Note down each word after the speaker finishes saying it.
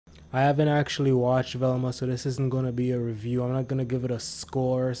I haven't actually watched Velma, so this isn't going to be a review. I'm not going to give it a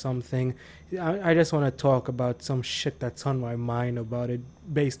score or something. I just want to talk about some shit that's on my mind about it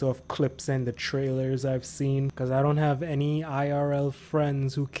based off clips and the trailers I've seen, because I don't have any IRL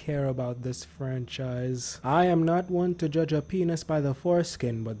friends who care about this franchise. I am not one to judge a penis by the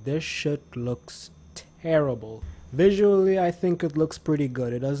foreskin, but this shit looks terrible. Visually, I think it looks pretty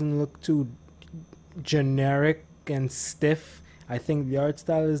good. It doesn't look too generic and stiff. I think the art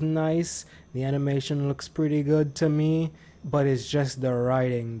style is nice. The animation looks pretty good to me. But it's just the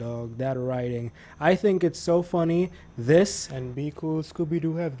writing, dog. That writing. I think it's so funny. This and Be Cool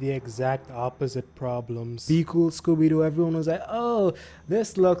Scooby-Doo have the exact opposite problems. Be Cool Scooby-Doo, everyone was like, oh,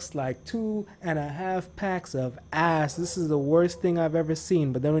 this looks like 2.5 packs of ass. This is the worst thing I've ever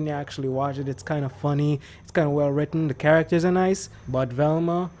seen. But then when you actually watch it, it's kind of funny. It's kind of well written. The characters are nice. But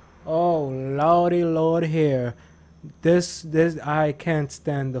Velma, oh, lordy lord here. This I can't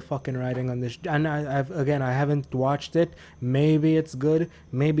stand the fucking writing on this, and I haven't watched it. Maybe it's good,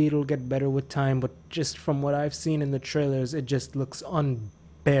 maybe it'll get better with time, but just from what I've seen in the trailers, it just looks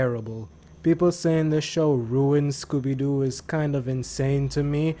unbearable. People saying this show ruined Scooby-Doo is kind of insane to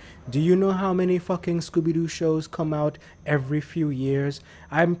me. Do you know how many fucking Scooby-Doo shows come out every few years?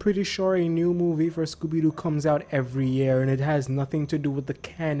 I'm pretty sure a new movie for Scooby-Doo comes out every year, and it has nothing to do with the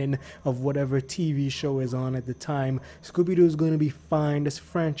canon of whatever TV show is on at the time. Scooby-Doo is going to be fine. This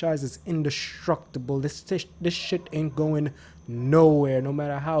franchise is indestructible. This shit ain't going nowhere, no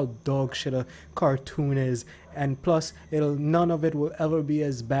matter how dog shit a cartoon is. And plus, none of it will ever be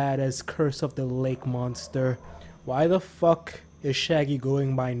as bad as Curse of the Lake Monster. Why the fuck is Shaggy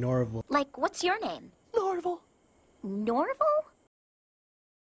going by Norval? Like, what's your name? Norval. Norval?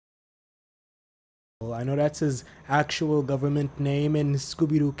 I know that's his actual government name in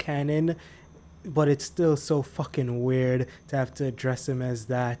Scooby-Doo canon, but it's still so fucking weird to have to address him as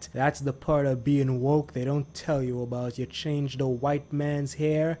that. That's the part of being woke they don't tell you about. You change the white man's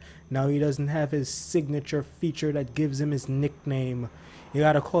hair, now he doesn't have his signature feature that gives him his nickname. You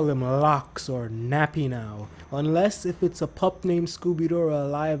gotta call him Locks or Nappy now. Unless if it's a pup named Scooby-Doo or a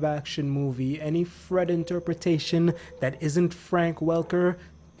live action movie, any Fred interpretation that isn't Frank Welker,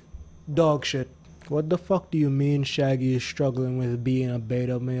 dog shit. What the fuck do you mean Shaggy is struggling with being a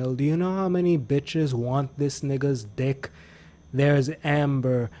beta male? Do you know how many bitches want this nigga's dick? There's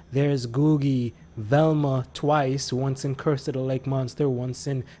Amber, there's Googie, Velma twice, once in Curse of the Lake Monster, once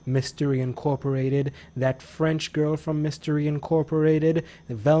in Mystery Incorporated, that French girl from Mystery Incorporated,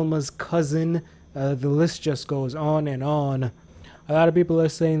 Velma's cousin, the list just goes on and on. A lot of people are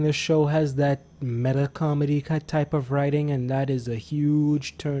saying this show has that meta comedy type of writing, and that is a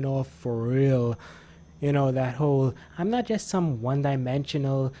huge turn off for real. You know, that whole, I'm not just some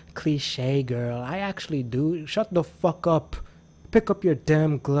one-dimensional cliche girl, I actually do. Shut the fuck up. Pick up your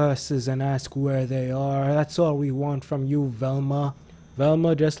damn glasses and ask where they are. That's all we want from you, Velma.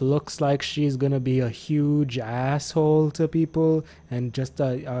 Velma just looks like she's gonna be a huge asshole to people and just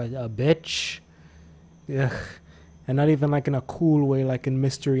a bitch. Ugh. And not even like in a cool way like in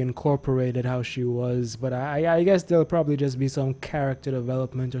Mystery Incorporated how she was. But I guess there'll probably just be some character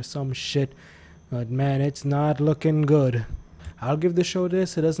development or some shit. But man, it's not looking good. I'll give the show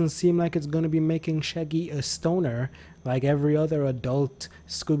this. It doesn't seem like it's going to be making Shaggy a stoner like every other adult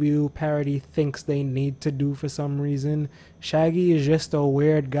Scooby-Doo parody thinks they need to do for some reason. Shaggy is just a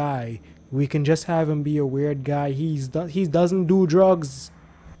weird guy. We can just have him be a weird guy. He doesn't do drugs.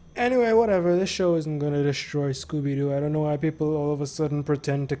 Anyway, whatever. This show isn't going to destroy Scooby-Doo. I don't know why people all of a sudden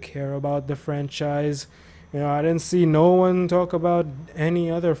pretend to care about the franchise. You know, I didn't see no one talk about any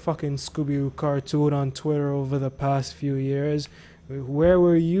other fucking Scooby-Doo cartoon on Twitter over the past few years. Where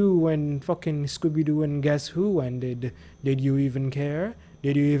were you when fucking Scooby-Doo and Guess Who ended? Did you even care?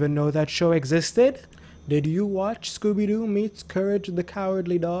 Did you even know that show existed? Did you watch Scooby-Doo meets Courage the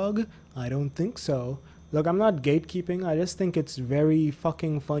Cowardly Dog? I don't think so. Look, I'm not gatekeeping, I just think it's very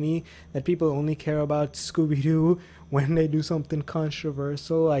fucking funny that people only care about Scooby-Doo when they do something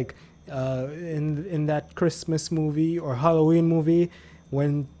controversial, like in that Christmas movie or Halloween movie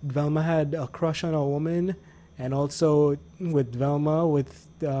when Velma had a crush on a woman, and also with Velma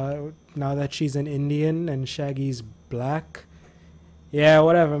now that she's an Indian and Shaggy's black. Yeah,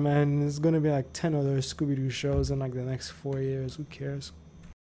 whatever, man. There's gonna be like 10 other Scooby-Doo shows in like the next 4 years. Who cares?